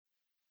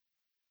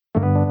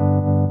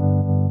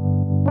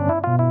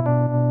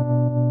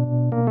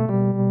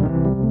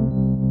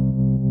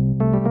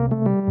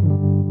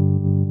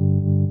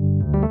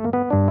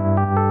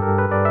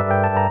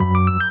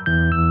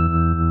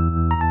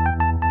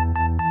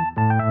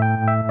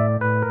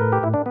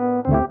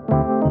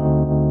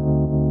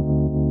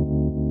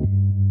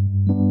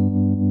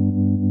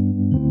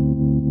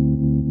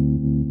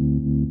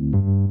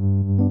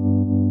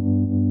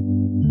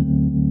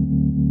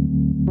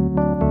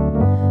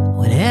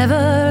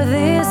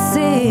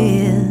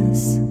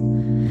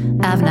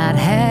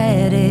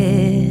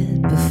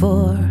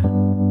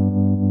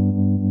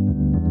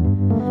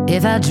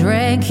If I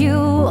drank you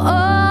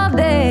all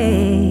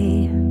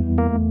day,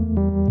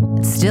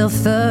 I'd still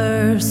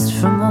thirst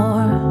for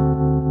more.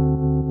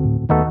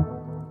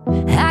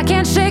 I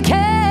can't shake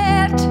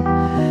it,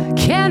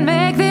 can't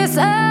make this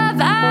up,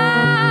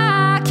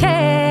 I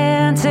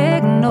can't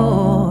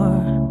ignore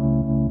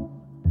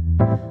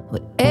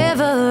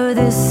whatever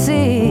this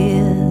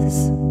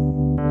is.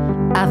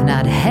 I've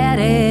not had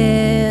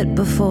it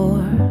before.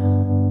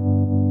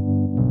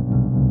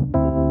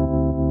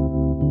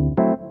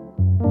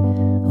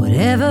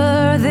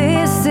 Whatever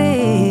this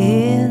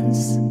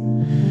is,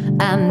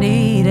 I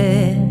need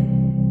it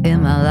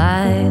in my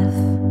life,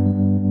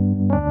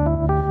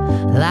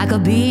 like a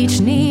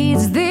beach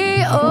needs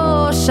the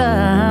ocean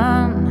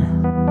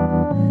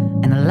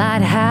and a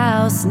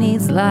lighthouse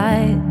needs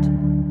light.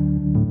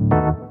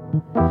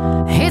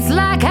 It's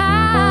like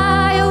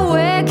I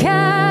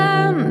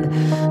awakened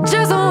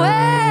just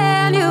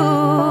when you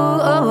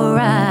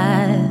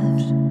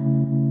arrived.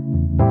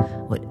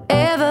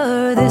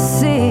 Whatever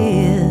this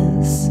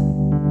is,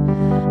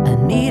 I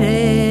need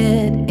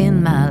it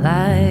in my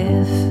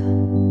life.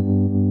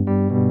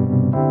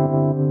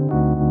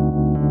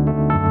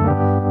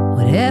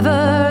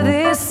 Whatever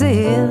this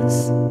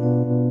is,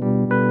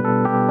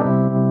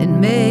 it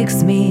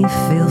makes me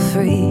feel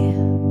free.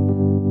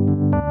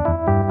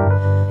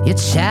 You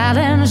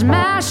challenge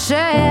my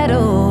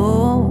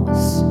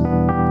shadows,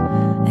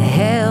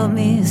 help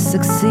me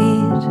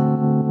succeed.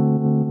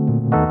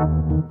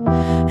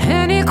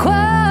 Unequal,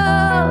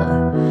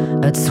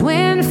 a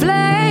twin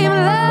flame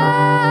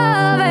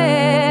love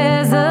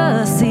is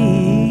a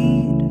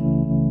seed.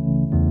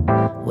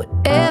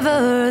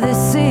 Whatever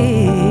this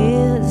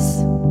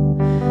is,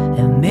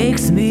 it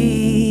makes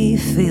me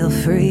feel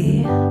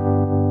free.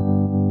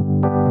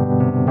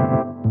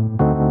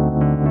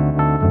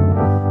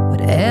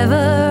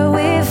 Whatever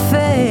we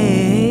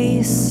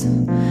face,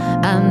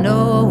 I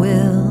know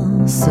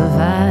we'll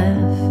survive.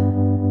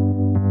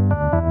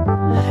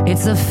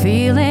 It's a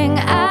feeling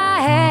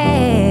I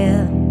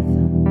have,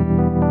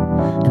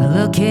 and a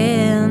look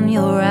in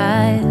your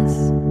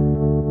eyes.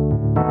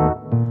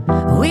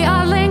 We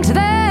are linked,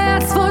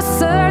 that's for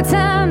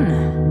certain,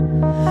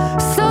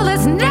 so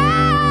let's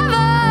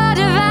never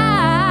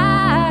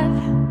divide.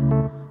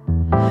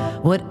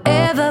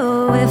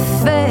 Whatever we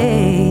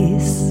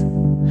face,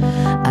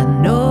 I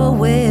know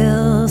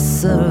we'll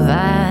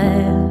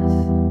survive.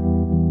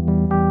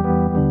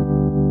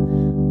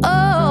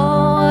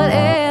 Oh,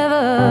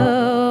 whatever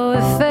we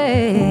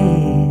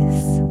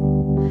face,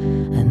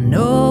 I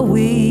know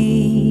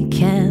we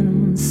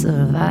can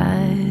survive.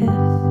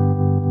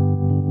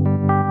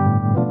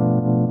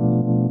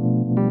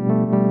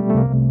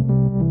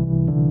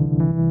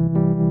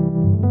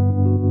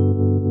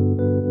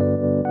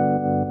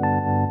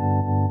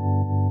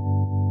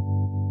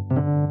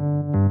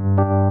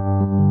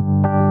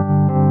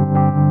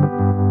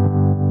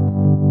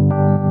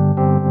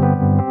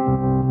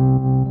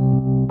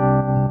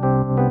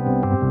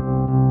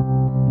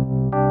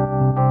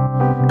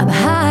 I'm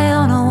high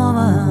on a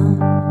woman,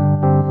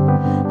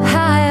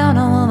 high on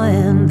a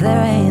woman.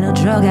 There ain't a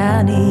drug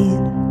I need.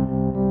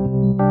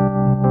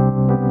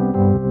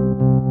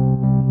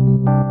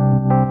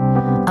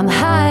 I'm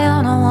high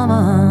on a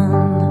woman,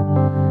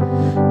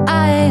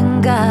 I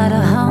ain't got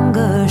a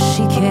hunger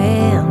she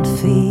can't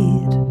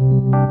feed.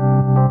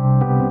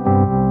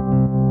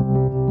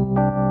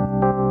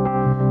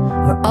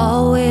 We're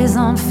always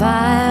on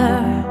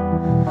fire,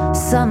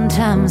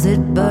 sometimes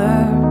it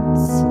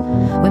burns.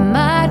 We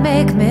might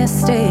make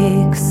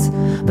mistakes,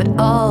 but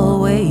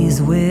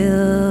always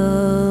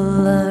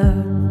will learn.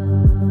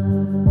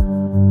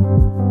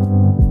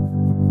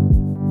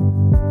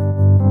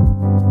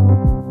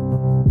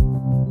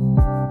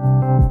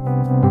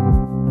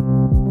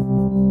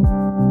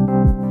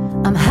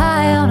 I'm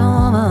high on a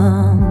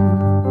woman,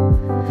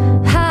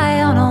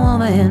 high on a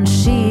woman,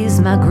 she's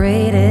my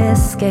great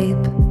escape.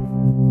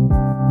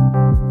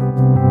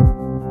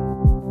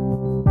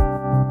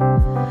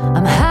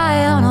 I'm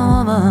high on a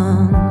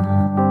woman,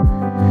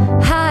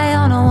 high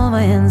on a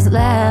woman's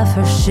laugh,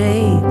 her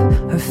shape,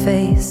 her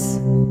face.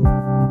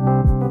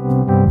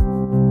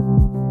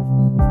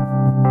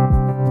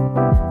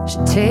 She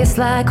tastes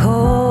like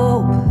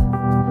hope,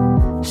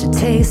 she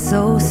tastes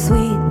so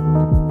sweet.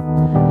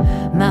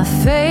 My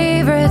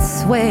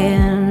favorite's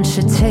when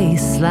she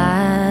tastes like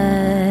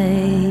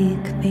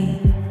me.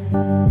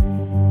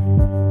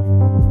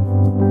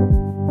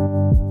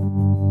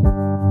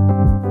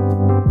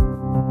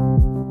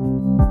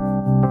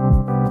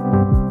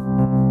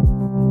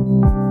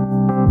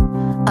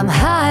 I'm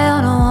high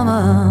on a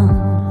woman,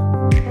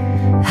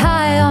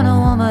 high on a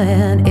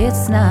woman,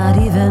 it's not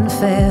even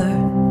fair.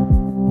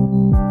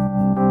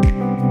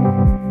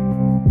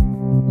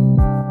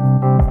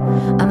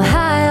 I'm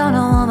high on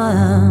a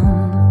woman,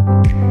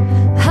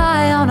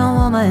 high on a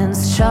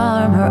woman's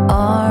charm, her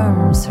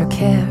arms, her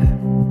care.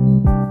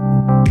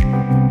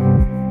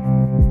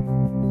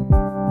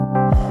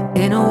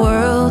 In a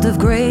world of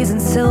grays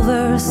and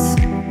silvers,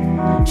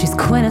 she's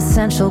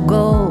quintessential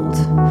gold.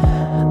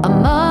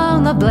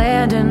 Among the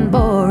bland and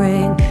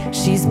boring,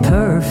 she's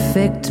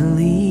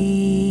perfectly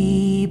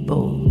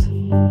bold.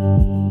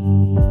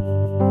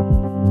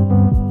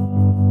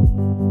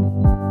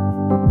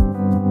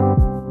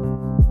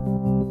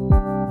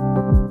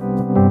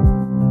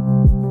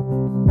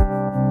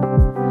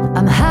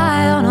 I'm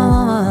high on a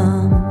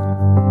woman,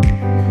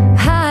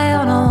 high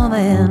on a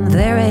woman,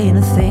 there ain't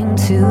a thing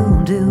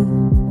to do.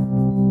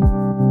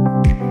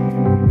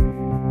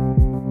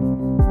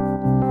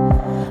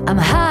 I'm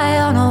high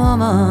on a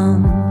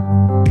woman,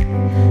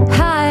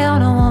 high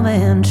on a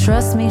woman,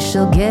 trust me,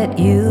 she'll get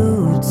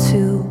you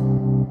too.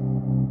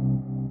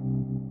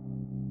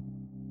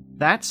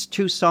 That's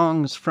two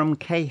songs from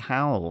Kay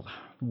Howell,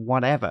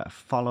 Whatever,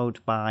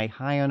 followed by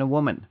High on a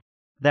Woman.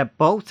 They're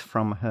both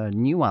from her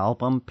new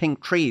album,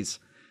 Pink Trees.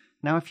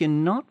 Now, if you're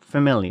not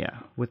familiar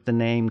with the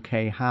name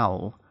Kay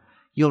Howell,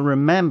 you'll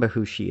remember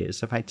who she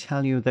is if I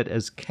tell you that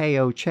as Kay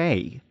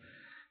O'Che,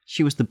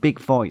 she was the big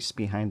voice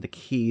behind the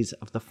keys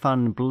of the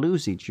fun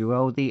bluesy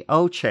duo, the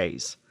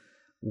O'Chees.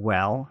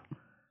 Well,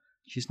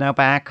 she's now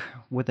back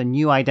with a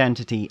new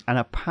identity and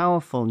a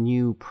powerful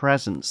new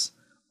presence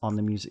on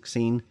the music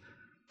scene.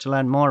 To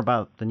learn more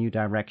about the new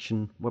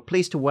direction, we're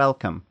pleased to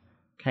welcome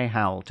Kay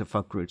Howell to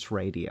Folk Roots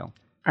Radio.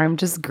 I'm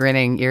just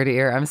grinning ear to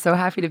ear. I'm so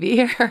happy to be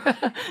here.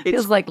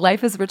 Feels like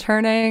life is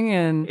returning,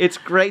 and it's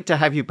great to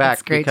have you back.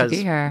 It's great to be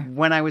here.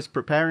 When I was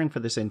preparing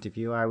for this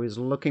interview, I was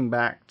looking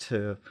back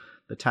to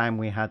the time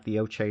we had the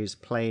O'Chees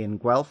play in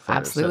Guelph.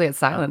 Absolutely, at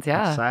Silence,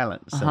 At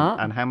Silence,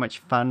 and how much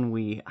fun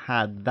we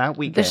had that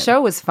weekend. The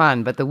show was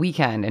fun, but the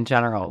weekend in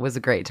general was a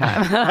great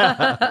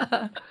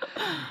time.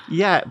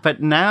 Yeah,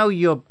 but now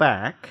you're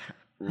back,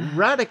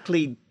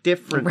 radically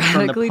different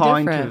from the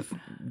point of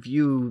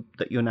view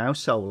that you're now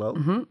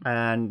solo,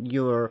 and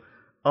you're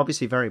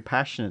obviously very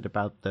passionate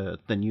about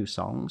the new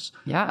songs.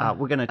 Yeah.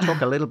 We're going to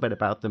talk a little bit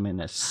about them in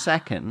a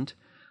second.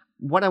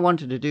 What I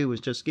wanted to do was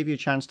just give you a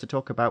chance to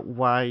talk about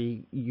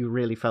why you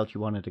really felt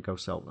you wanted to go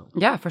solo.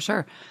 Yeah, for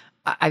sure.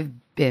 I've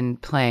been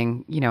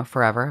playing,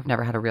 forever. I've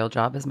never had a real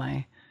job, as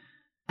my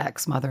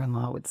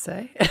ex-mother-in-law would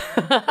say.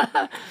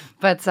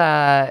 But,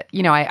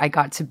 I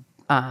got to,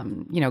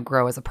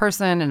 grow as a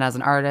person and as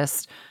an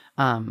artist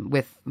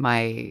with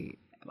my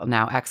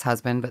now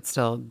ex-husband, but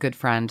still good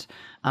friend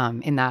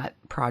in that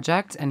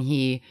project. And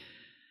he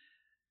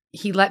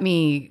let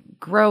me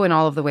grow in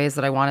all of the ways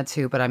that I wanted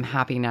to, but I'm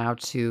happy now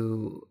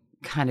to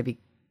kind of be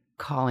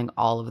calling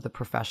all of the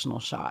professional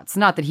shots.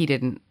 Not that he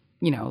didn't,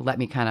 let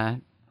me kind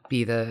of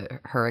be the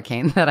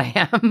hurricane that I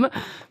am,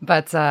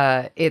 but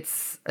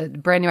it's a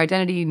brand new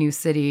identity, new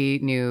city,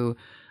 new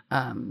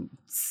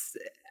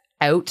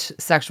out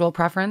sexual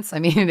preference. I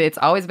mean, it's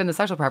always been the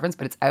sexual preference,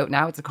 but it's out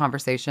now. It's a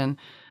conversation.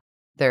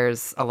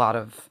 There's a lot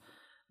of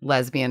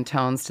lesbian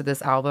tones to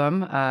this album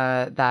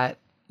that,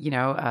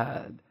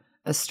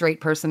 a straight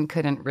person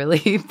couldn't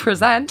really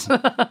present.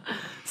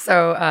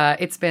 So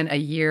it's been a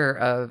year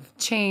of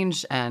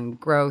change and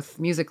growth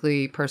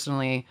musically,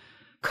 personally.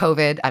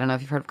 COVID, I don't know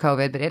if you've heard of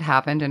COVID, but it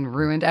happened and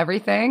ruined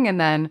everything.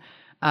 And then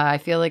I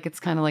feel like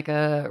it's kind of like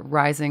a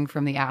rising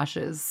from the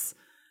ashes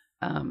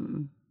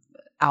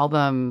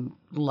album,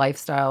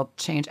 lifestyle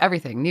change,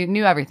 everything,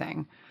 new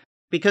everything.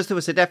 Because there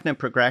was a definite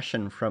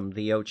progression from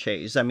the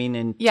O'Chees. I mean,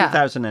 in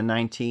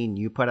 2019,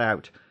 you put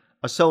out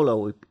a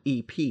solo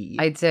EP.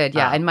 I did,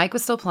 yeah. And Mike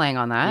was still playing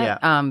on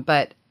that. Yeah.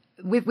 But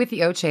with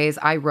the O'Chees,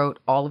 I wrote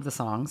all of the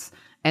songs.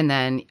 And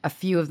then a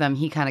few of them,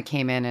 he kind of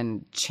came in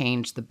and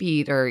changed the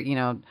beat or,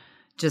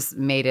 just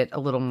made it a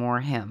little more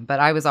him.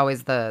 But I was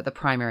always the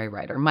primary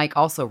writer. Mike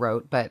also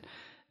wrote, but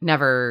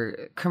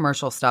never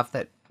commercial stuff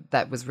that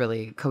was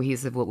really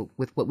cohesive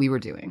with what we were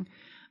doing.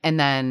 And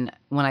then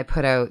when I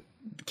put out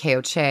Kay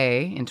O'Che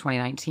in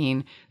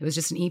 2019, it was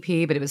just an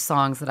EP, but it was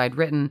songs that I'd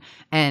written.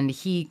 And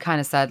he kind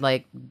of said,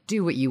 like,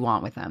 do what you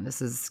want with them.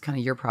 This is kind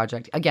of your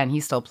project. Again, he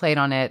still played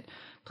on it,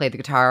 played the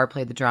guitar,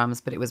 played the drums,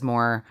 but it was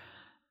more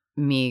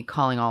me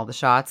calling all the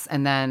shots.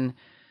 And then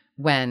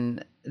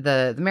when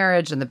the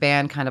marriage and the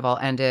band kind of all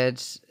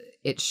ended,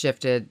 it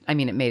shifted. I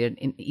mean, it made it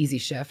an easy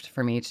shift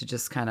for me to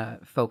just kind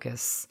of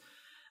focus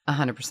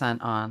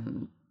 100%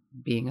 on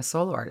being a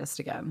solo artist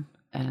again.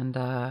 And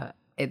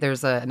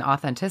there's an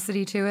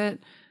authenticity to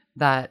it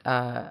that,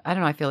 I don't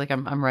know, I feel like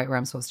I'm right where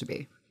I'm supposed to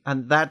be.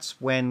 And that's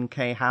when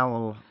Kay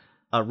Howell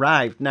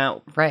arrived.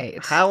 Now,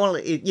 right. Howell,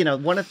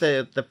 one of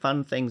the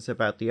fun things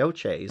about the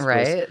O'Chees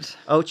was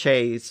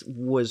O'Chees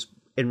was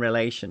in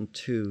relation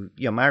to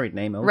your married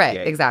name, Authier.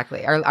 Right,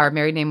 exactly. Our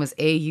married name was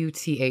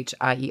Authier,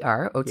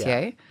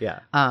 Authier. Yeah.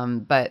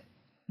 But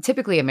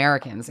typically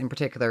Americans in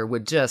particular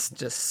would just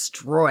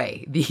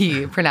destroy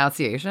the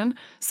pronunciation.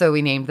 So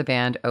we named the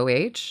band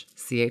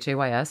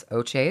OH-CHAYS,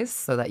 O'Chees,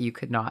 so that you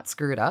could not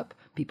screw it up.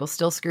 People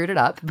still screwed it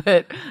up,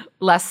 but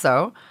less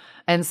so.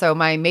 And so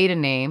my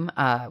maiden name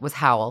was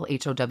Howell,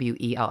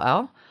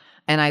 Howell.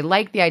 And I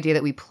liked the idea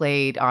that we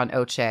played on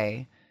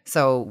O'Che.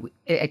 So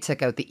I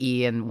took out the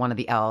E and one of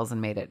the L's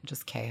and made it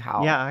just Kay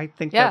Howell. Yeah, I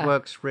think that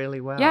works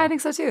really well. Yeah, I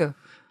think so too.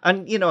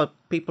 And,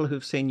 people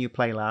who've seen you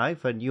play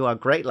live, and you are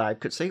great live,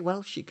 could say,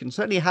 well, she can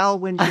certainly howl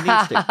when she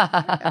needs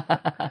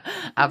to.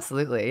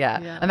 Absolutely,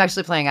 yeah. I'm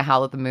actually playing a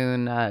Howl at the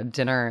Moon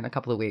dinner in a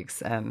couple of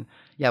weeks, and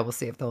yeah, we'll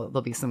see if there'll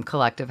be some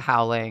collective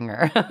howling,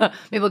 or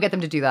maybe we'll get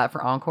them to do that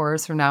for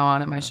encores from now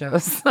on at my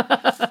shows.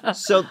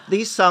 So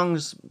these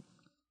songs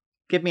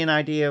give me an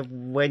idea of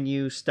when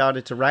you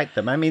started to write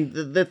them. I mean,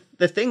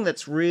 the thing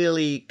that's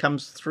really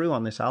comes through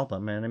on this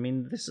album, and I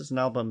mean, this is an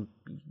album,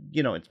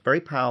 it's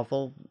very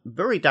powerful,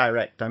 very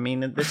direct. I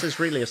mean, this is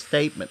really a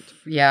statement.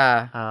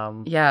 Yeah.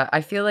 Yeah.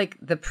 I feel like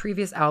the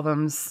previous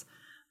albums,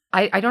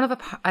 I don't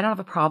have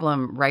a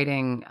problem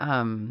writing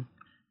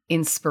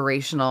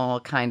inspirational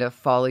kind of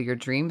follow your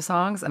dream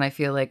songs. And I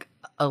feel like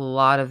a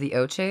lot of the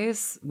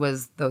Oches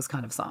was those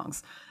kind of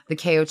songs. The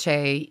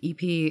K-Oche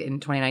EP in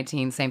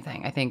 2019, same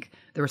thing. I think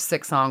there were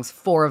 6 songs.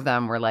 4 of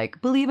them were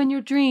like, believe in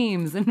your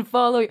dreams and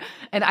follow.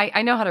 And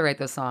I know how to write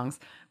those songs,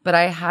 but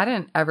I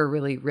hadn't ever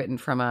really written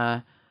from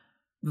a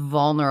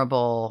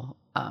vulnerable,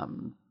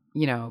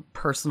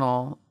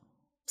 personal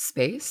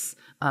space.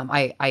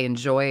 I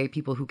enjoy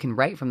people who can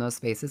write from those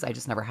spaces. I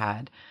just never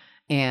had.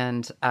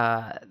 And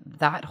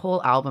that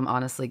whole album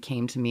honestly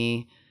came to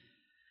me.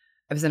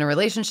 I was in a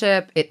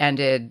relationship. It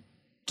ended,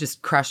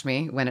 just crushed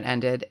me when it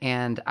ended,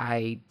 and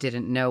I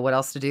didn't know what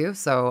else to do.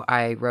 So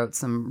I wrote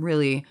some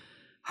really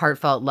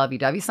heartfelt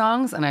lovey-dovey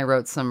songs, and I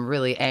wrote some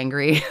really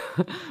angry,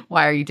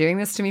 why are you doing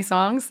this to me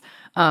songs?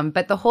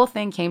 But the whole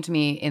thing came to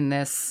me in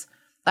this.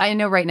 I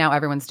know right now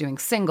everyone's doing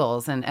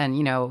singles, and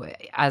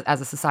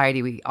as a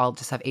society, we all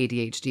just have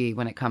ADHD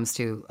when it comes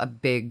to a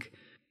big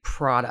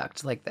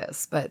product like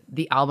this. But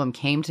the album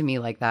came to me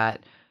like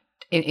that.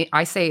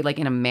 I say like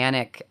in a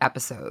manic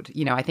episode.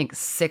 I think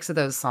 6 of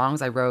those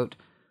songs I wrote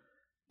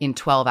in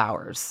 12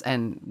 hours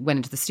and went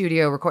into the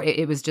studio, recorded.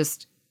 It was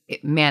just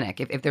manic.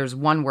 If there's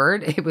one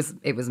word, it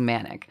was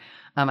manic.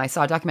 I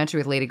saw a documentary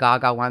with Lady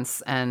Gaga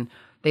once, and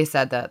they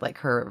said that like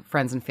her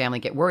friends and family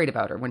get worried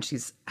about her when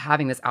she's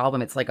having this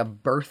album. It's like a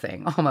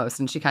birthing almost,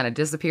 and she kind of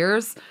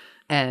disappears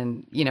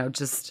and,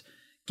 just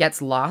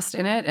gets lost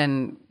in it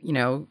and,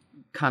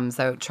 comes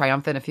out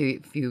triumphant a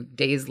few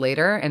days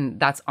later. And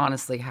that's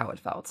honestly how it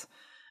felt.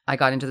 I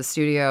got into the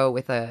studio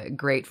with a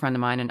great friend of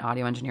mine, an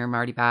audio engineer,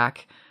 Marty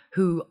Back,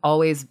 who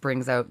always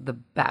brings out the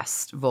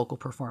best vocal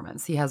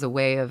performance. He has a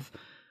way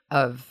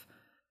of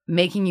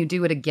making you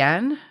do it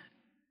again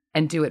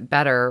and do it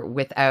better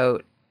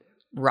without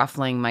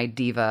ruffling my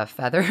diva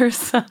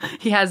feathers.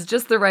 He has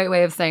just the right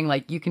way of saying,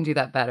 like, you can do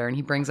that better. And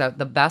he brings out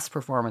the best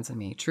performance in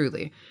me,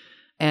 truly.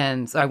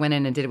 And so I went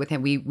in and did it with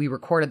him. We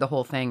recorded the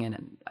whole thing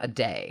in a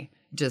day.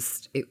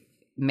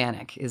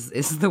 Manic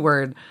is the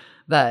word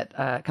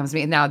that comes to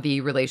me. And now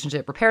the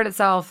relationship repaired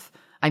itself.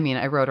 I mean,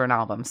 I wrote her an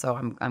album, so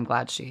I'm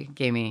glad she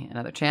gave me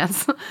another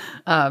chance.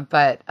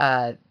 But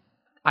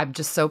I'm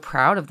just so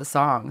proud of the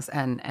songs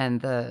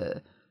and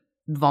the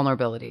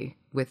vulnerability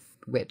with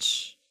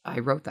which I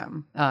wrote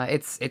them.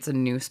 It's a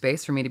new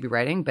space for me to be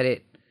writing, but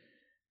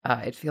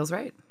it feels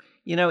right.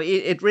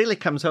 It really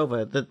comes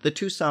over. The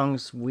 2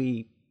 songs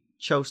we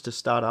chose to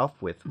start off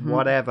with,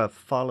 Whatever,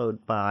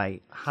 followed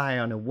by High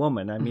on a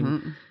Woman. I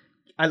mean,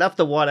 I love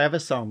the Whatever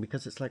song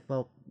because it's like,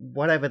 well,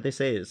 whatever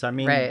this is. I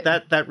mean, right.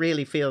 that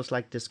really feels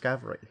like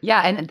discovery.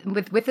 Yeah, and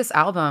with this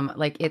album,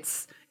 like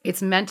it's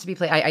meant to be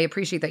played. I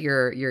appreciate that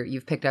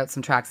you've picked out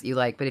some tracks that you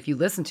like, but if you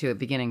listen to it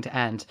beginning to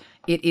end,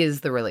 it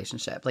is the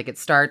relationship. Like it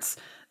starts,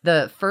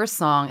 the first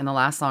song and the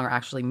last song are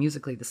actually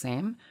musically the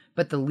same,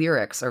 but the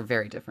lyrics are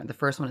very different. The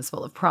first one is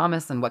full of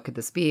promise and what could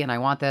this be, and I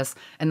want this.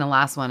 And the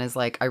last one is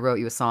like, I wrote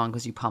you a song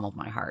because you pummeled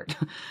my heart.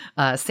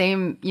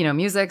 Same,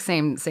 music,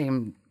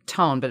 same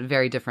tone, but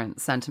very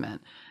different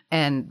sentiment.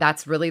 And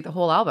that's really the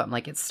whole album.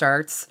 Like it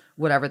starts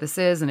whatever this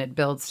is, and it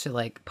builds to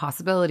like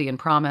possibility and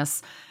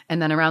promise.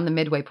 And then around the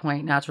midway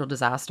point, natural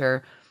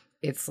disaster,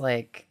 it's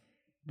like,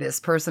 this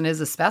person is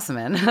a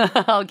specimen.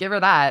 I'll give her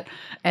that.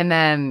 And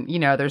then,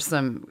 there's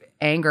some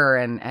anger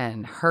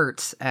and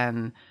hurt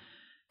and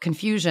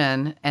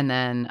confusion. And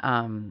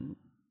then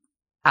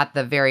at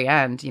the very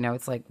end,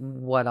 it's like,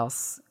 what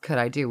else could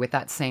I do with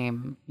that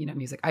same,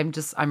 music?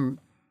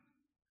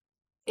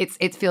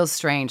 It feels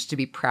strange to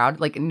be proud.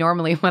 Like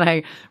normally when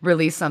I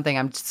release something,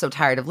 I'm so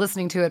tired of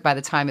listening to it by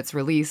the time it's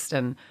released.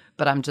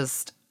 But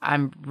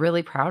I'm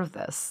really proud of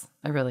this.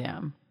 I really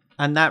am.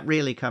 And that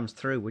really comes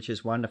through, which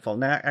is wonderful.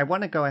 Now, I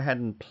want to go ahead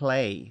and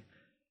play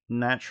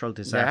Natural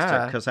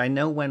Disaster because I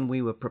know when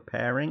we were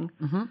preparing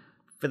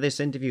for this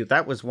interview,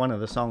 that was one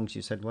of the songs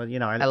you said, well,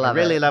 I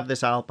really love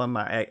this album.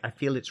 I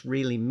feel it's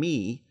really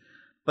me.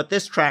 But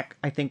this track,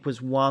 I think,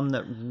 was one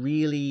that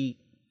really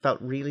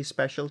felt really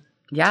special to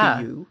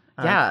you.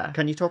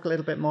 Can you talk a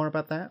little bit more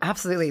about that?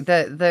 Absolutely.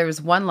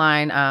 There's one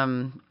line.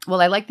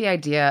 I like the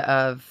idea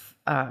of,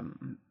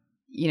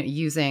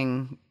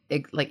 using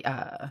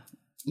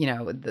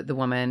the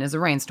woman is a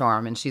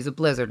rainstorm and she's a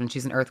blizzard and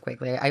she's an earthquake.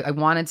 Like I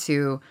wanted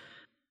to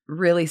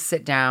really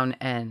sit down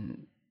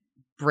and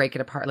break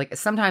it apart. Like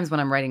sometimes when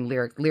I'm writing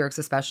lyrics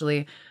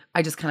especially,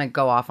 I just kind of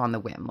go off on the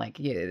whim. Like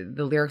the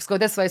lyrics go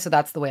this way, so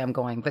that's the way I'm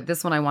going. But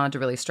this one I wanted to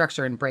really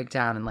structure and break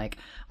down, and like,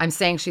 I'm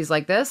saying she's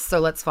like this, so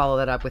let's follow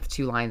that up with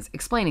 2 lines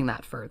explaining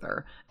that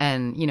further,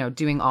 and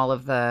doing all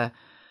of the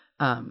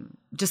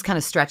just kind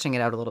of stretching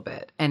it out a little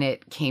bit. And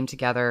it came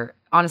together.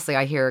 Honestly,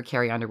 I hear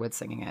Carrie Underwood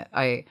singing it.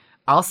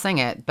 I'll sing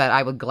it, but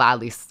I would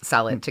gladly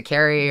sell it to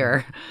Carrie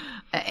or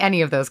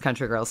any of those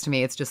country girls. To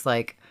me, it's just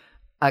like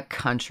a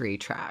country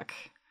track.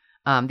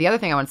 The other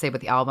thing I want to say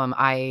about the album,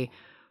 I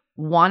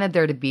wanted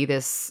there to be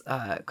this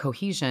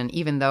cohesion,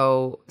 even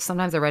though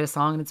sometimes I write a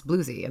song and it's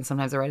bluesy, and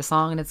sometimes I write a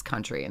song and it's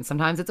country, and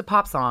sometimes it's a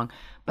pop song.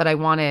 But I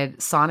wanted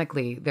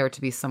sonically there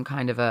to be some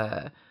kind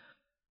of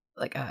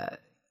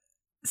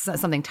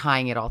something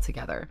tying it all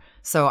together.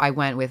 So I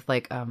went with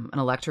like an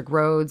electric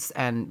Rhodes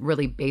and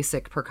really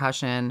basic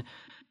percussion,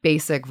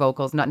 basic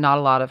vocals, not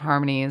a lot of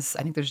harmonies.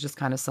 I think there's just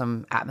kind of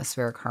some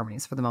atmospheric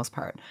harmonies for the most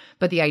part.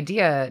 But the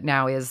idea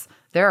now is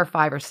there are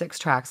 5 or 6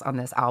 tracks on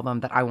this album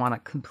that I want to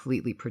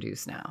completely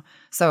produce now.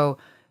 So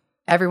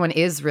everyone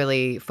is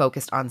really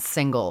focused on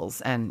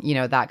singles and,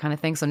 that kind of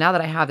thing. So now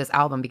that I have this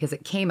album, because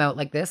it came out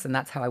like this and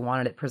that's how I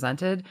wanted it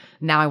presented,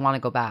 now I want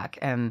to go back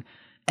and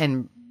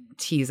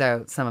tease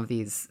out some of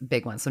these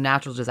big ones. So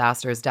Natural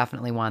Disaster is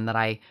definitely one that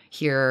I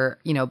hear,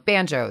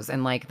 banjos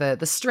and like the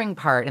string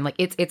part, and like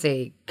it's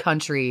a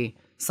country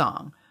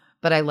song.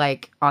 But I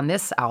like on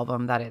this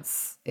album that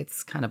it's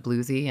kind of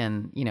bluesy,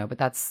 and but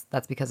that's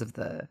because of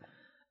the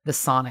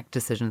sonic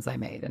decisions I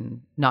made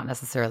and not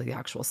necessarily the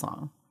actual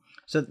song.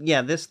 So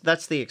yeah,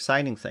 that's the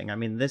exciting thing. I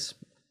mean, this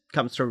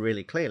comes through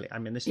really clearly. I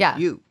mean, this is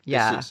you.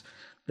 Yeah.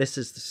 This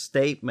is the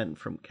statement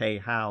from Kay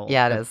Howell.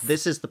 Yeah, it is.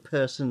 This is the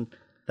person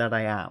that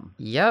I am.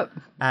 Yep.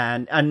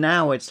 And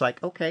now it's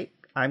like, okay,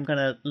 I'm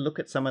gonna look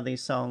at some of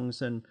these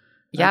songs and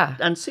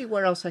see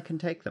where else I can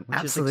take them,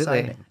 which is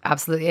exciting.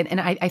 Absolutely. And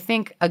I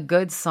think a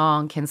good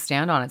song can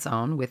stand on its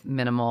own with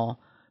minimal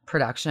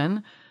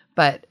production,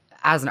 but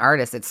as an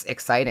artist, it's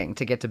exciting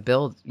to get to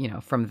build,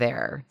 from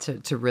there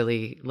to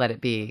really let it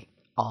be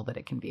all that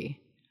it can be.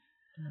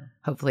 Yeah.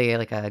 Hopefully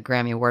like a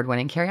Grammy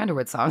Award-winning Carrie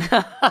Underwood song.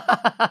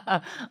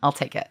 I'll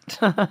take it.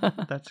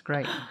 That's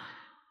great.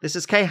 This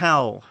is Kay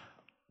Howell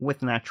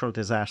with Natural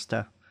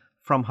Disaster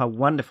from her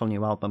wonderful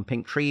new album,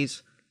 Pink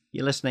Trees.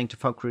 You're listening to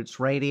Folk Roots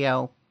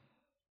Radio,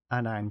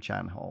 and I'm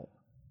Jan Hall.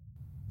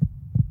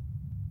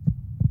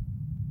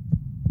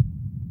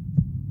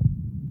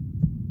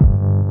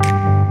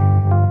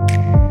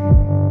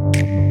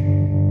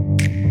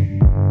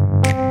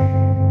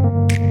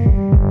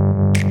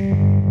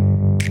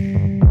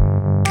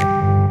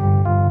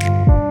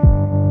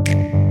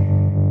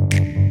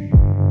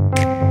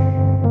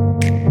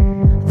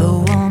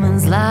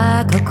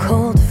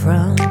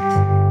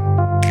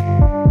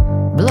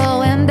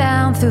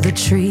 The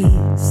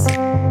trees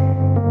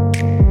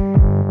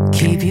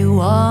keep you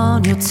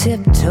on your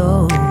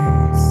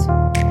tiptoes,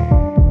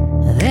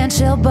 then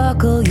she'll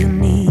buckle your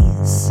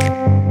knees.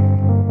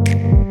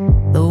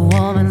 The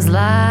woman's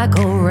like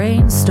a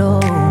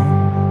rainstorm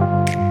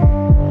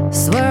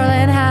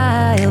swirling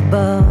high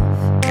above.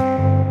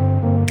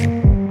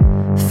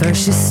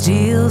 First she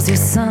steals your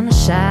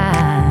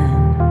sunshine,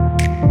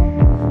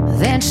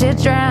 then she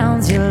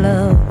drowns your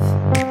love.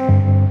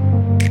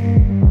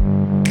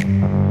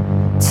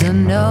 To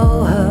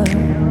know her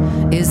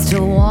is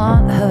to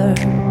want her,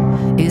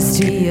 is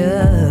to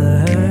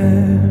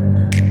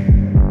yearn.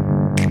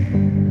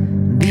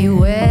 Be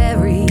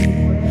wary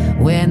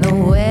when the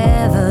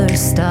weather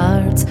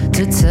starts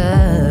to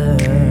turn.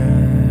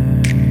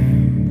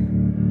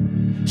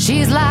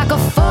 She's like a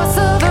force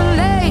of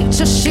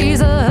nature,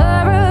 she's a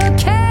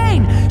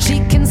hurricane. She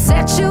can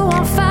set you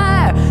on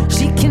fire,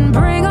 she can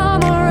bring on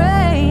the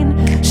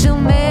rain. She'll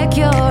make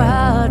your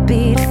heart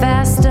beat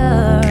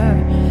faster.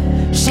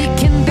 She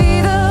can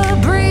be the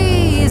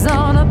breeze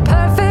on a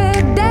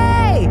perfect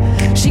day.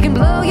 She can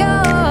blow your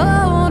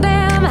whole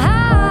damn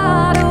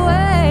heart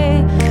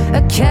away.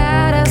 A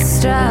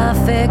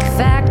catastrophic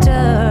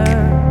factor.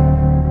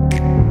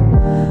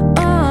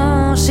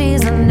 Oh,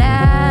 she's a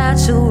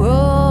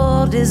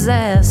natural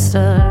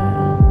disaster.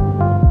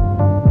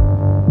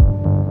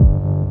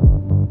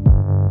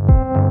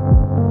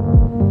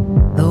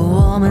 The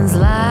woman's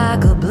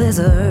like a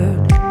blizzard.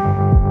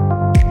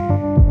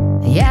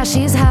 Yeah,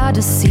 she's hard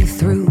to see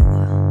through.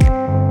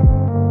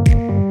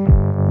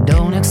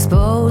 Don't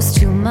expose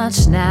too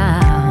much now.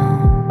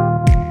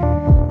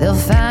 They'll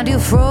find you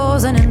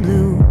frozen in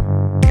blue.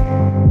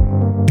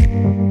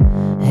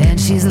 And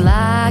she's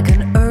like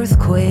an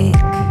earthquake,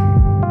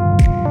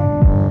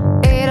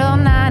 8 or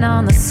 9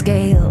 on the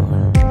scale.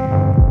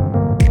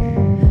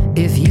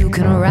 If you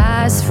can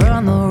rise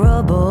from the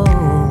rubble,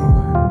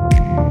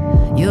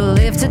 you'll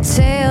live to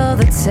tell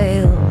the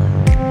tale.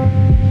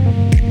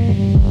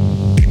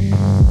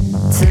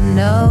 To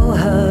know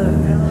her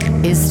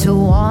is to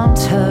want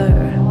her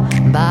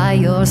by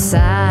your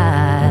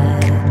side.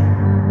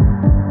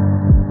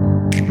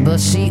 But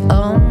she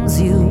owns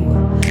you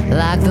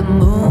like the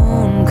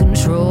moon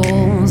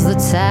controls the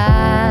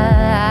tide.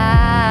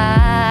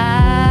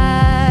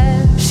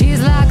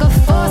 She's like a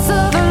force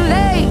of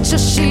nature,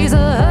 she's a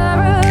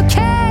hurricane.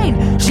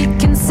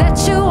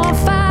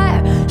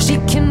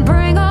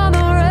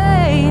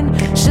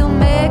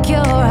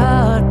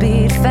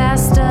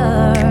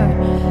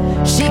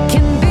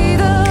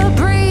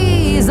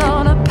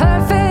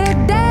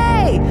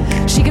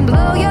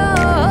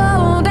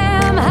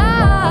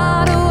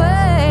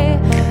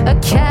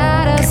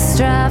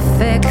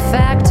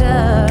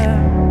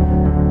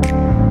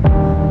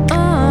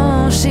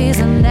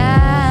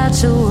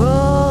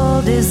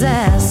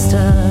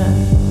 disaster.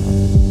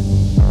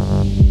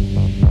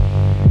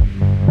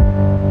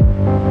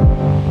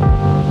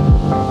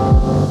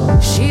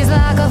 She's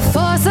like a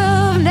force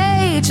of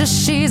nature,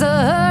 she's a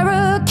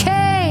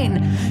hurricane.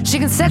 She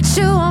can set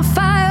you on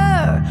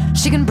fire,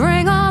 she can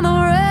bring on the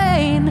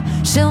rain.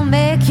 She'll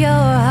make your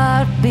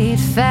heart beat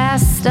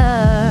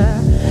faster.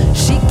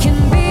 She can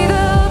be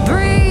the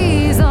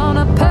breeze on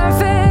a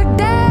perfect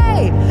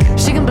day.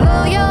 She can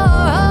blow your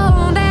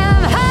whole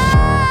damn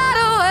heart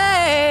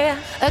away.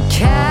 A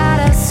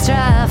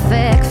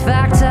catastrophic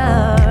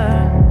factor.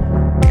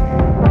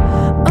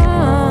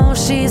 Oh,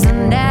 she's a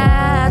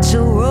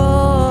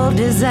natural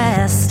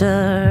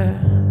disaster.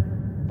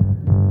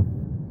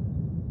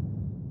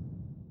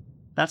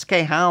 That's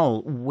Kay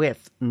Howell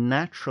with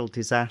Natural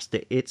Disaster.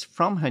 It's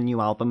from her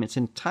new album. It's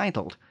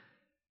entitled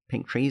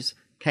Pink Trees.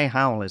 Kay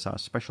Howell is our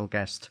special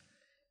guest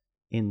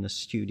in the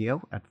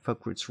studio at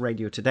Folk Roots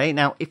Radio today.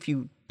 Now, if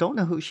you don't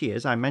know who she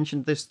is, I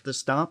mentioned this at the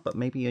start, but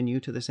maybe you're new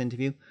to this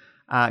interview.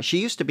 She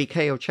used to be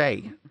Kay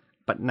O'Che,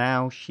 but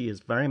now she is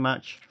very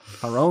much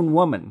her own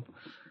woman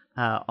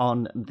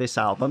on this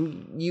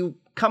album. You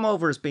come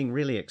over as being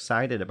really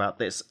excited about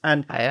this.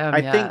 And I am,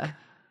 I think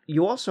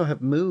you also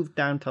have moved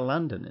down to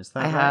London, is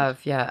that right? I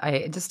have, yeah.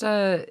 I just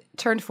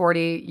turned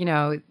 40, you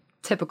know,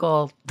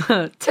 typical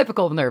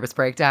nervous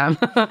breakdown.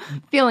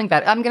 Feeling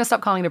better. I'm going to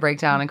stop calling it a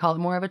breakdown and call it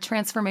more of a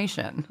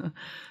transformation.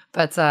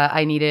 But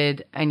I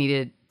needed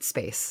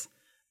space.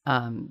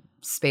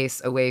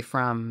 Space away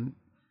from...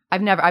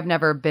 I've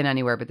never been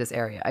anywhere but this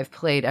area. I've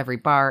played every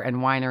bar and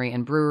winery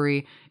and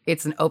brewery.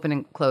 It's an open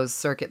and closed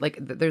circuit. Like,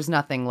 there's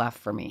nothing left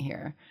for me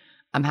here.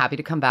 I'm happy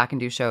to come back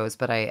and do shows,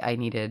 but I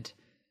needed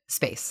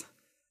space.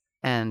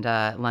 And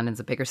London's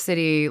a bigger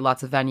city,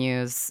 lots of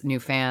venues, new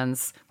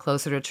fans,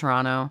 closer to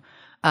Toronto.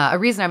 A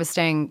reason I was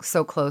staying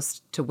so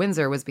close to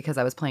Windsor was because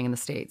I was playing in the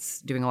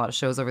States, doing a lot of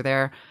shows over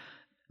there.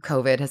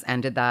 COVID has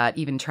ended that.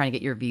 Even trying to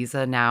get your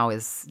visa now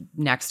is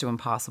next to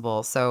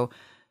impossible. So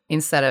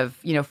instead of,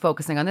 you know,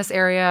 focusing on this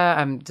area,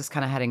 I'm just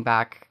kind of heading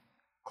back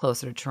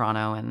closer to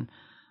Toronto and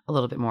a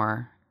little bit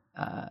more.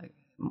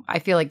 I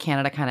feel like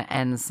Canada kind of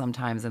ends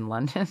sometimes in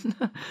London.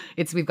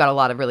 We've got a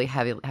lot of really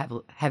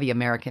heavy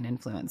American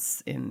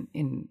influence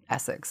in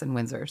Essex and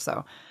Windsor.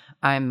 So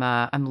I'm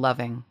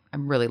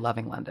really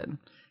loving London.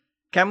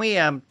 Can we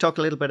talk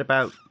a little bit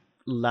about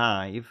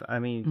live? I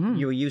mean,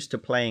 you were used to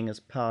playing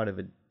as part of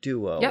a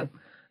duo. Yep.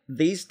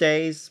 These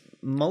days,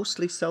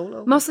 mostly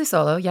solo? Mostly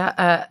solo,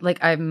 yeah.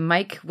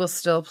 Mike will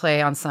still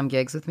play on some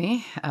gigs with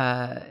me.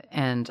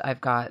 And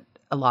I've got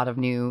a lot of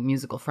new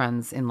musical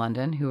friends in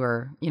London who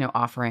are, you know,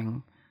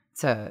 offering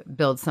to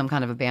build some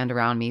kind of a band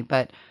around me.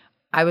 But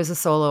I was a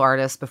solo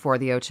artist before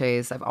the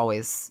O'Ches. I've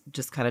always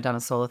just kind of done a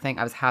solo thing.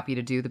 I was happy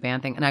to do the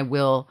band thing. And I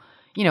will,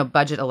 you know,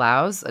 budget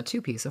allows, a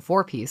 2-piece, a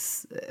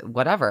 4-piece,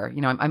 whatever.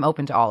 You know, I'm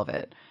open to all of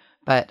it.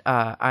 But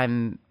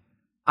I'm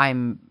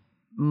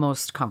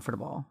most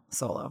comfortable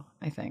solo,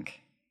 I think.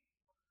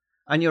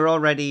 And you're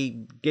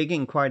already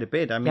gigging quite a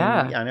bit. I mean,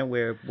 I know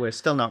we're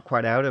still not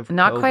quite out of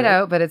Not COVID. quite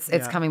out, but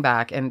it's coming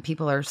back. And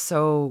people are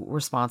so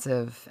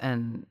responsive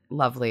and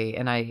lovely.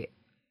 And I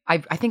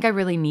think I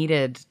really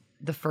needed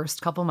the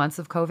first couple months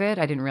of COVID.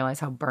 I didn't realize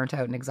how burnt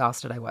out and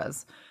exhausted I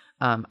was.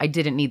 I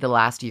didn't need the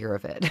last year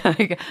of it.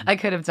 I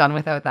could have done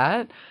without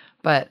that.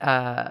 But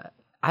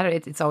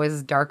it's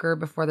always darker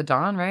before the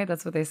dawn, right?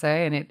 That's what they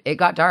say. And it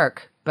got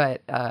dark,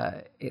 but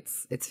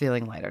it's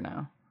feeling lighter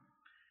now.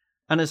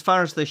 And as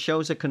far as the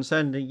shows are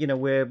concerned, you know,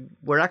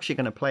 we're actually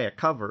going to play a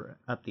cover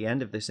at the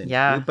end of this interview.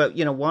 Yeah. But,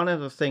 you know, one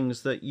of the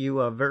things that you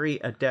are very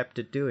adept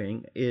at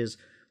doing is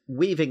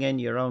weaving in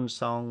your own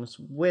songs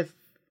with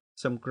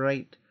some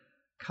great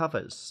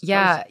covers.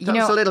 Yeah. Tell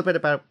us a little bit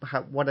about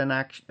what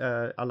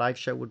a live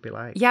show would be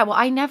like. Yeah. Well,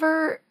 I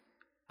never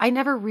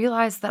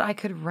realized that I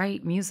could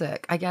write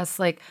music. I guess,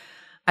 like,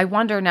 I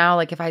wonder now,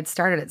 like, if I'd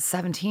started at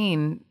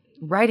 17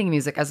 writing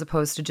music as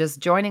opposed to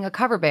just joining a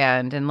cover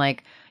band. And,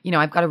 like, you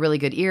know, I've got a really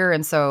good ear.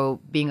 And so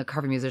being a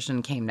cover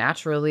musician came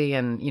naturally.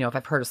 And, you know, if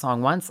I've heard a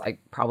song once, I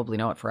probably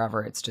know it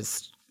forever.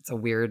 It's a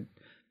weird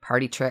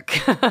party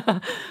trick.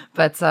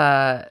 But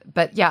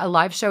yeah, a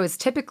live show is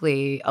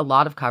typically a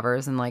lot of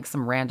covers and, like,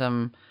 some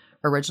random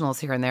originals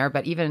here and there.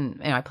 But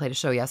even, you know, I played a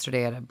show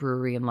yesterday at a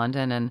brewery in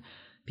London and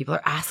people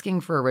are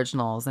asking for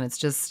originals. And it's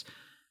just,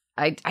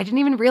 I didn't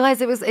even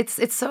realize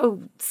it's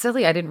so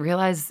silly. I didn't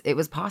realize it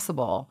was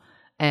possible.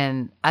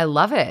 And I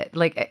love it.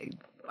 Like,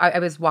 I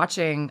was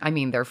watching, I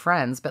mean, they're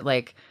friends, but,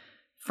 like,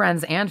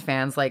 friends and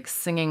fans, like,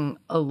 singing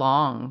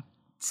along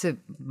to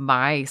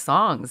my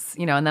songs,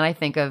 you know. And then I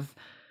think of,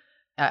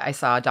 I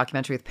saw a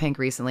documentary with Pink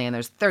recently, and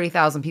there's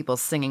 30,000 people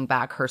singing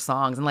back her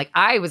songs. And, like,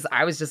 I was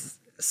just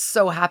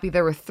so happy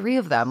there were 3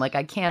 of them. Like,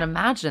 I can't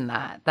imagine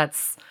that.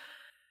 That's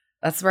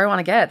where I want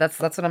to get. That's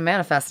what I'm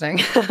manifesting.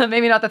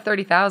 Maybe not the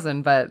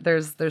 30,000, but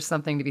there's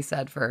something to be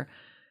said for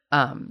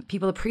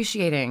people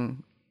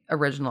appreciating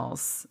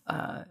originals.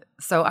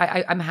 So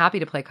I'm happy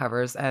to play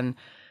covers, and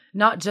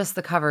not just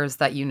the covers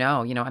that you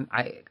know. You know,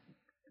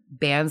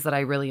 bands that I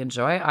really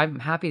enjoy. I'm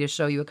happy to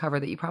show you a cover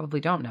that you probably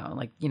don't know,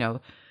 like, you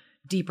know,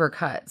 deeper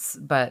cuts.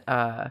 But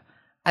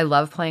I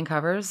love playing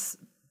covers,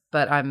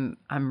 but I'm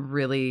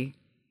really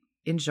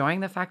enjoying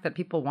the fact that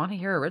people want to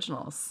hear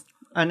originals.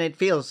 And it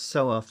feels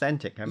so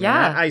authentic. I mean,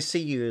 Yeah. I see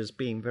you as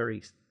being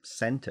very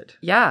centered.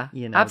 Yeah,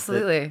 You know,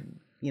 absolutely.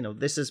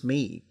 This is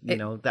me.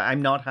 That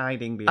I'm not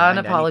hiding behind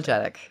anything.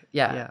 Unapologetic.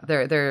 Yeah.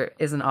 Yeah. There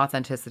is an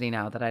authenticity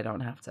now that I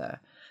don't have to.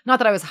 Not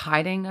that I was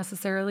hiding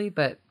necessarily,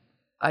 but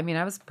I mean,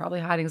 I was probably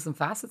hiding some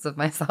facets of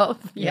myself.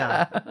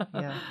 Yeah.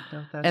 Yeah.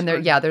 No, that's And there,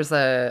 great. yeah, there's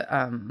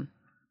a.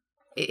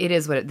 It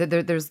is what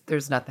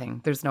there's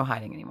nothing. There's no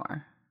hiding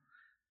anymore.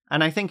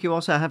 And I think you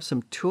also have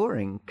some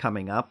touring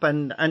coming up,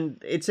 and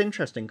it's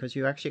interesting because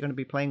you're actually going to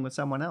be playing with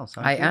someone else.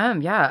 Aren't I you?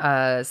 am,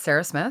 yeah.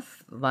 Sarah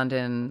Smith,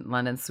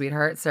 London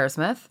sweetheart, Sarah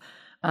Smith.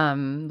 At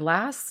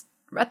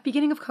the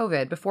beginning of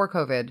COVID, before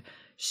COVID,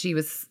 she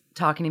was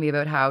talking to me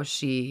about how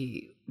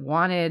she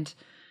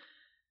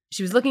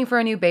was looking for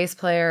a new bass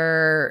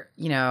player.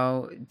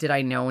 Did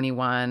I know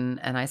anyone?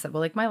 And I said,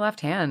 well, like my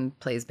left hand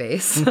plays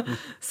bass.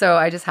 So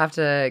I just have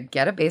to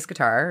get a bass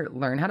guitar,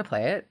 learn how to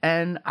play it,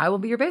 and I will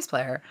be your bass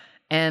player.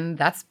 And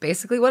that's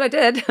basically what I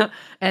did.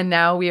 And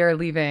now we are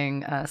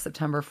leaving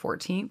September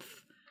 14th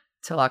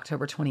till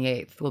October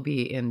 28th. We'll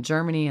be in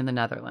Germany and the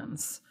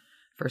Netherlands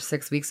for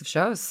 6 weeks of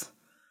shows.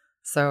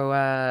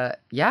 So,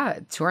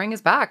 touring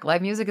is back.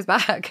 Live music is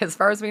back as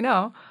far as we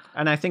know.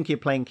 And I think you're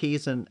playing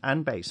keys and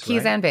bass,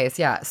 Keys right? and bass,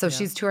 yeah. So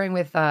she's touring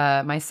with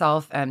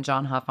myself and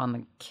John Huff on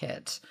the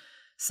kit.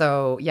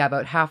 So, yeah,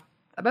 about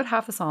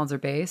half the songs are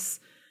bass.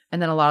 And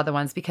then a lot of the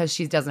ones, because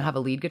she doesn't have a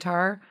lead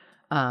guitar,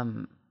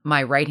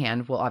 my right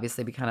hand will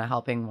obviously be kind of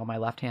helping while my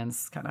left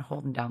hand's kind of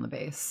holding down the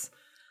bass.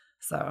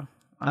 So,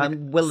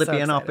 Will there so be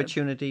an excited.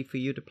 opportunity for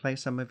you to play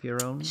some of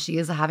your own? She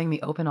is having me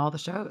open all the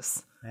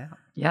shows. Yeah.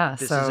 Yeah,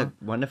 This so is a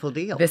wonderful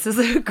deal. this is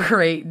a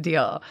great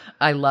deal.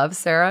 I love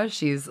Sarah.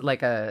 She's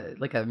like a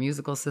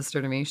musical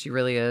sister to me. She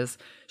really is.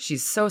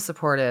 She's so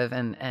supportive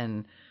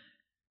and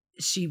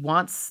she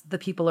wants the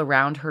people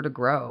around her to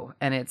grow.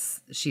 And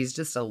she's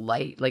just a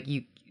light. Like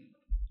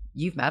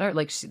you've met her.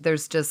 Like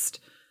there's just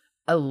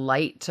a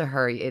light to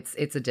her. It's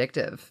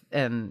addictive,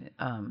 and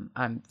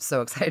I'm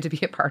so excited to be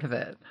a part of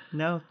it.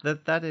 No,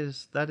 that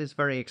is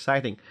very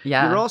exciting.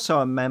 Yeah. You're also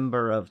a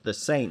member of the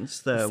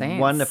Saints, the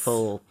Saints.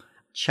 wonderful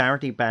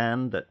charity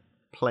band that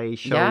play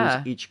shows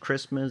Yeah. each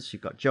Christmas.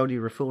 You've got Jody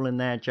Raffoul in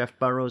there, Jeff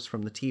Burrows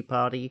from the Tea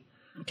Party,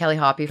 Kelly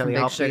Hoppy from Kelly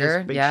Big Hoppy Sugar.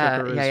 is Big Yeah,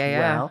 Sugar yeah, as yeah, yeah.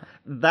 well.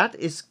 That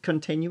is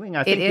continuing.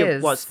 I think It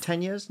is. was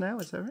 10 years now,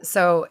 is that right?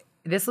 So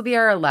this will be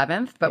our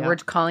 11th, but Yeah. we're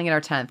calling it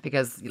our 10th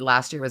because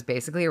last year was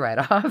basically a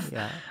write-off.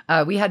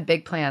 Yeah. We had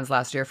big plans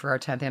last year for our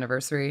 10th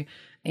anniversary.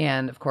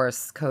 And of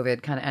course,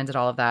 COVID kind of ended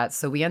all of that.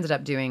 So we ended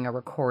up doing a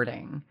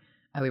recording.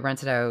 We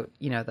rented out,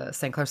 the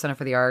St. Clair Center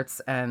for the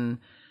Arts and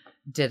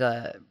did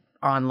a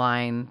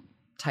online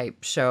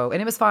type show.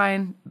 And it was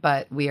fine,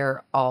 but we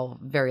are all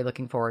very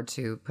looking forward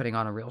to putting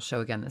on a real show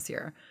again this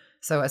year.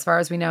 So as far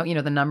as we know,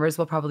 the numbers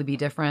will probably be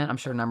different. I'm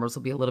sure numbers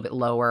will be a little bit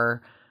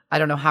lower. I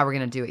don't know how we're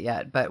going to do it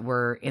yet, but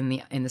we're in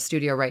the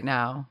studio right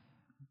now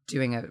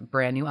doing a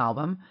brand new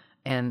album,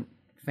 and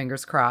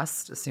fingers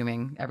crossed,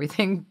 assuming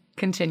everything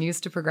continues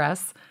to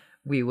progress,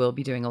 we will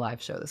be doing a live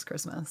show this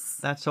Christmas.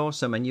 That's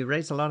awesome. And you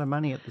raise a lot of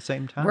money at the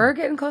same time. We're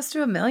getting close to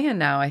 $1 million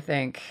now, I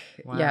think.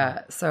 Wow.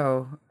 Yeah.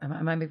 So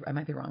I might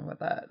be wrong with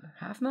that.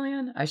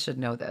 $500,000? I should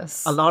know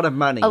this. A lot of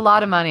money. A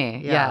lot of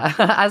money. Yeah.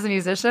 Yeah. As a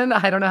musician,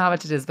 I don't know how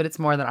much it is, but it's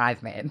more than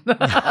I've made.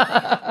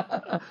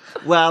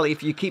 Well,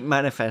 if you keep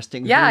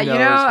manifesting, Yeah, who knows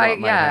what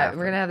might happen.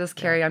 we're gonna have this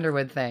Carrie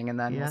Underwood thing, and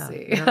then we'll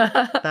see.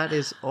 Yeah, that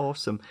is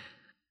awesome.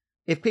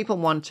 If people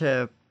want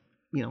to,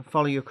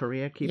 follow your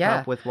career, keep Yeah.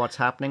 up with what's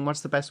happening,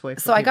 what's the best way?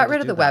 For So I got people rid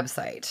to of the do that?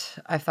 website.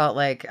 I felt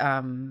like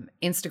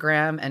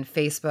Instagram and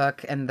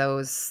Facebook and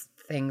those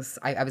things,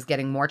 I was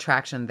getting more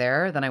traction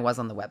there than I was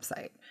on the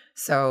website.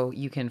 So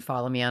you can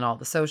follow me on all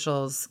the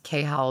socials,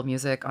 K Howell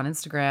Music on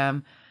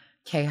Instagram,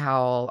 K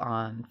Howell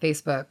on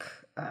Facebook.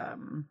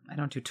 I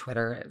don't do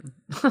Twitter.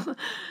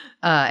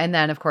 And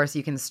then, of course,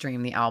 you can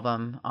stream the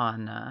album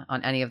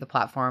on any of the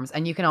platforms.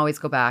 And you can always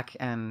go back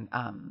and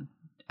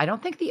I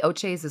don't think the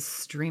Oches is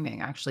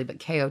streaming, actually, but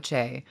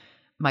K-Oche,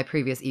 my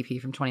previous EP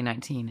from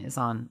 2019, is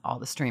on all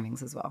the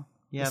streamings as well.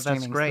 Yeah, The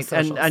that's streamings, great. the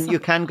And socials. you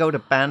can go to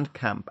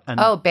Bandcamp and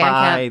Oh, Bandcamp.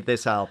 buy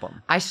this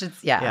album. I should,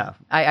 Yeah.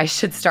 I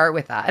should start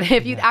with that.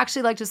 If you'd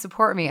actually like to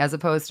support me as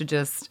opposed to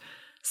just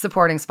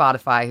supporting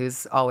Spotify,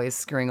 who's always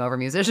screwing over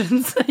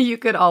musicians, you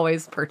could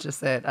always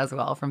purchase it as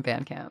well from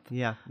Bandcamp.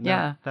 Yeah. No,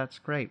 Yeah. That's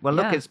great. Well,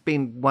 look, Yeah. it's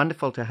been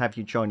wonderful to have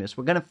you join us.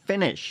 We're going to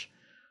finish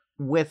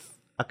with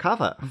a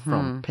cover Mm-hmm.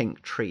 from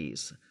Pink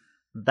Trees.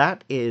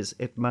 That is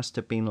It Must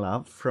Have Been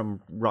Love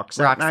from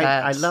Roxette. Roxette.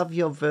 And I love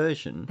your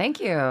version. Thank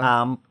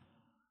you.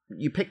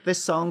 You picked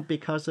this song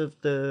because of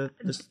the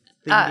thing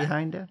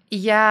behind it?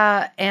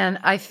 Yeah, and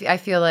I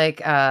feel like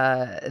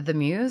the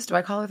Muse, do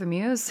I call her the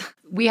Muse?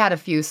 We had a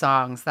few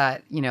songs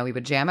that, we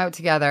would jam out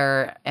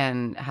together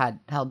and had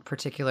held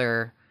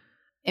particular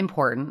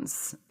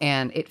importance,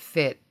 and it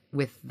fit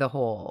with the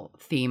whole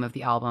theme of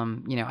the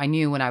album. I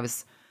knew when I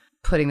was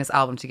putting this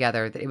album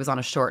together that it was on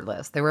a short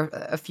list. There were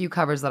a few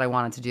covers that I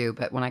wanted to do,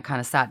 but when I kind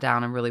of sat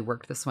down and really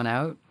worked this one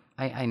out,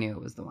 I knew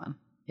it was the one.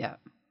 Yeah.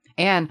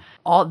 And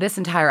all this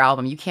entire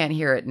album, you can't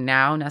hear it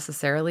now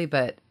necessarily,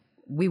 but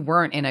we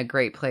weren't in a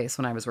great place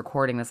when I was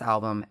recording this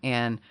album,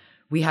 and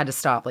we had to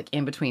stop like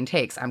in between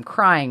takes. I'm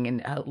crying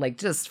and like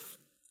just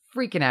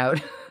freaking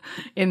out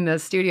in the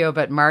studio,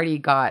 but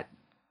Marty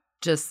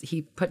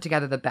he put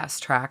together the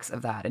best tracks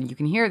of that, and you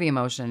can hear the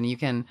emotion. You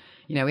can,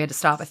 we had to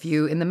stop a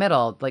few in the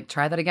middle, like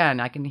try that again.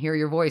 I can hear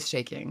your voice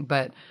shaking,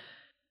 but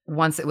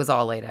once it was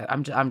all laid out,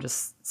 I'm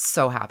just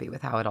so happy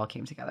with how it all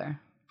came together.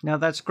 No,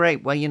 that's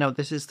great. Well,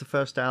 this is the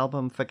first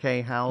album for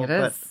Kay Howell. It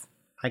is. But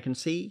I can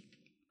see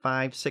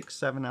 5, 6,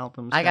 7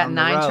 albums. I got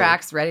 9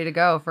 tracks ready to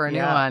go for a new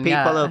one.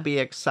 People will be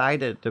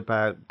excited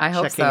about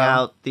checking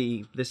out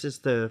this is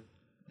the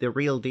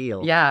real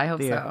deal. Yeah, I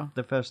hope so.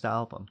 The first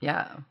album.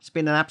 Yeah. It's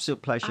been an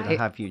absolute pleasure to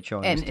have you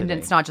join us today. And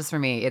it's not just for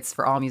me. It's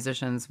for all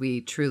musicians.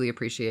 We truly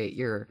appreciate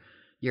your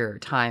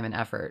time and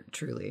effort.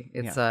 Truly.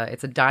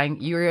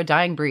 You're a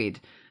dying breed.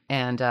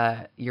 And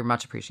you're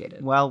much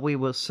appreciated. Well, we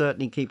will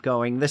certainly keep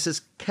going. This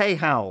is Kay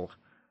Howell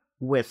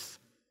with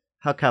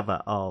her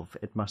cover of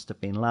It Must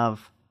Have Been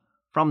Love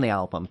from the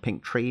album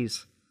Pink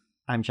Trees.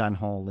 I'm Jan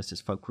Hall. This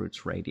is Folk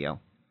Roots Radio.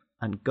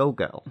 And go,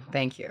 girl.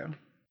 Thank you.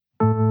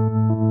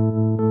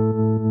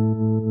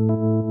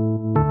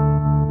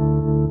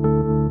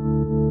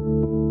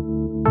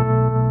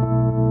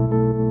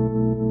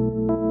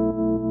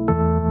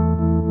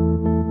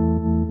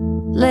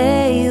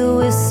 Lay a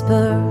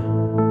whisper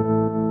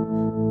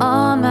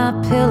on my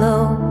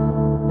pillow,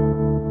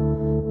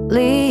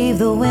 leave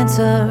the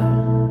winter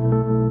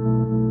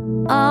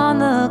on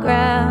the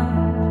ground.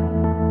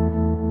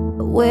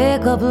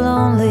 Wake up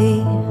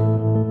lonely,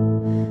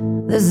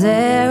 there's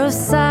air of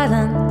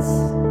silence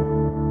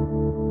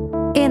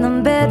in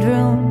the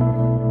bedroom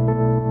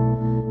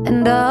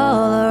and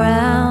all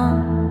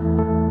around.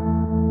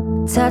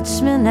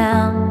 Touch me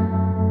now,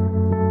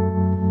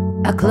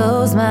 I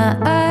close my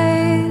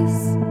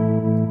eyes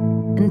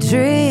and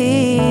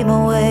dream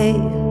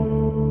away.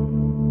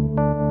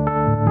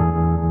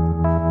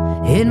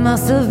 It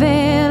must have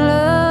been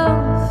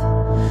love,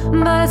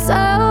 but it's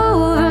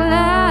over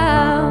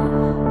now.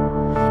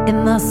 It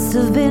must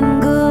have been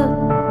good,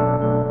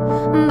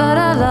 but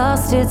I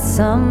lost it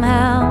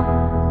somehow.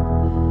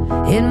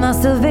 It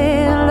must have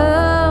been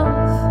love,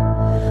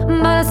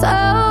 but it's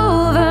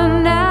over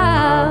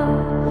now.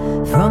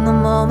 From the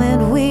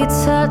moment we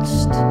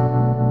touched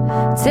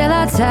till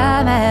our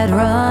time had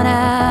run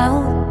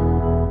out.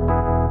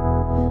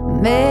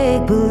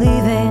 Make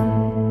believing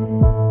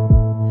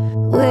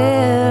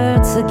we're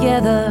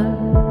together,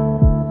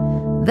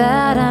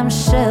 that I'm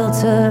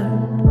sheltered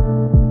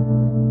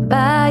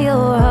by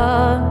your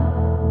heart.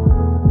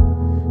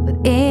 But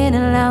in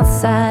and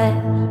outside,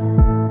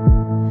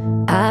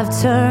 I've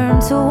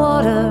turned to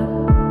water,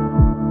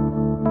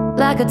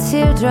 like a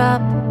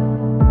teardrop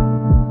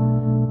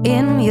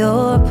in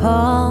your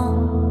palm.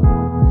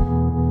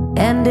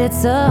 And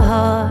it's a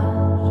hard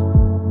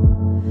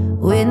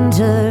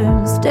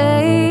winter's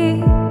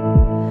day,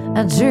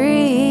 I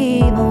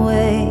dream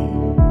away.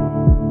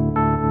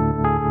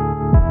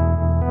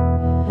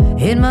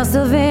 It must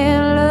have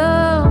been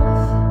love,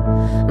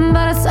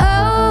 but it's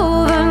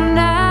over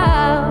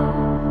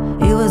now.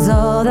 It was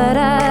all that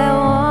I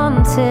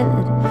wanted,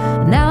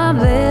 now I'm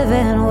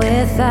living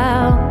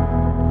without.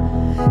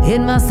 It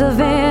must have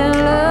been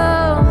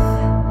love,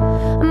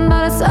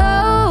 but it's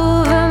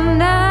over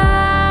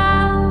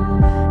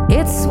now.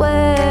 It's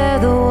where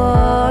the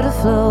water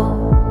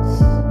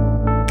flows,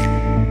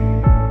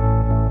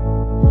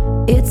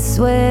 it's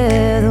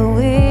where the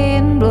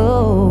wind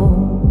blows.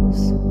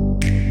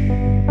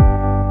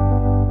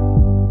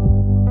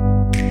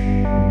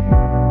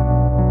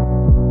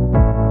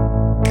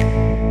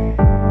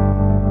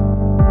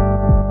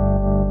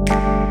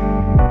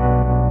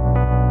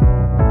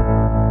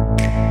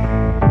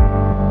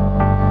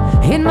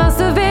 It must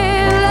have been